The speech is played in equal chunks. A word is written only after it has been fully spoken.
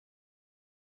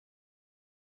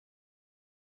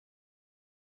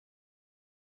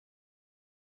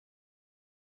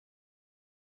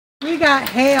We got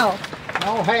hail.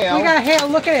 No hail. We got hail.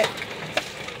 Look at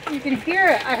it. You can hear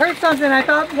it. I heard something. I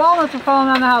thought walnuts were falling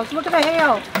on the house. Look at the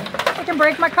hail. It can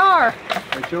break my car.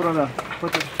 I showed her to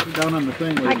put it down on the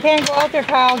thing. I can't go out there,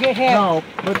 Kyle. I'll get hit. No,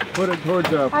 put it towards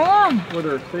the. I am. Where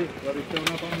they're showing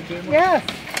up on the camera.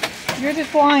 Yes. You're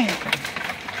just blind.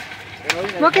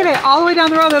 Look at it. All the way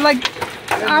down the road. They're like,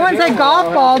 I wouldn't say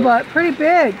golf ball, but pretty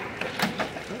big.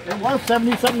 It was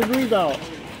 70-something degrees out.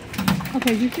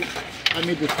 Okay, you can. I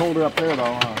need this colder up there though,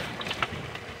 huh?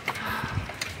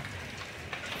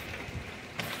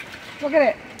 Look at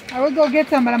it. I would go get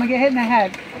some, but I'm going to get hit in the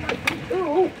head.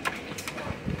 Ooh.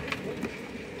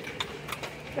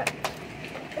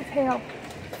 It's hail.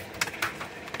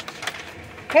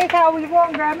 Hey, Kyle, will you go out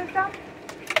and grab me some?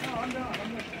 No, I'm done.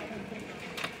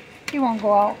 He won't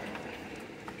go out.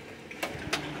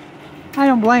 I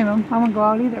don't blame him. I won't go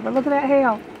out either, but look at that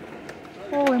hail.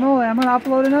 Holy moly, I'm going to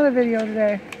upload another video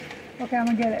today. Okay, I'm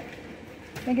going to get it.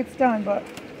 I think it's done, but...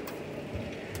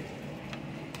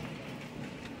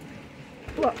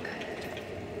 Look.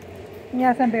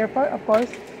 Yes, I'm barefoot, of course.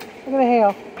 Look at the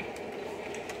hail.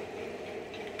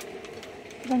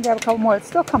 I'm going to grab a couple more. It's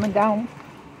still coming down.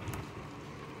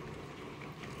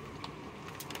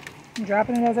 I'm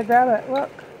dropping it as I grab it.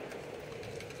 Look.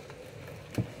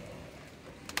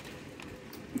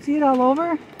 You see it all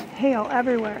over? Hail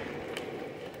everywhere.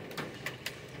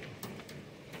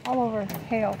 All over.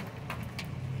 Hail.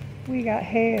 We got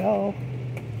hail.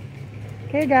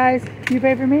 Okay guys, you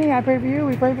pray for me, I pray for you,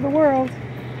 we pray for the world.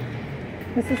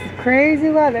 This is crazy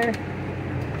weather.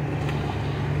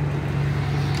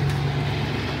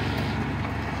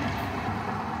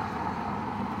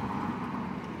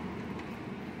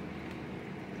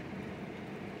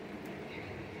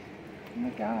 Oh my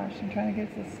gosh, I'm trying to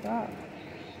get this to stop.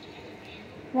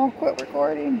 Won't quit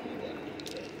recording.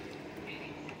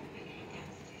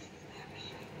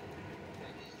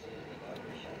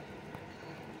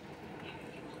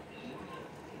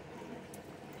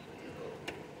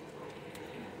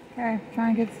 Okay,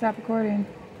 trying to get to stop recording.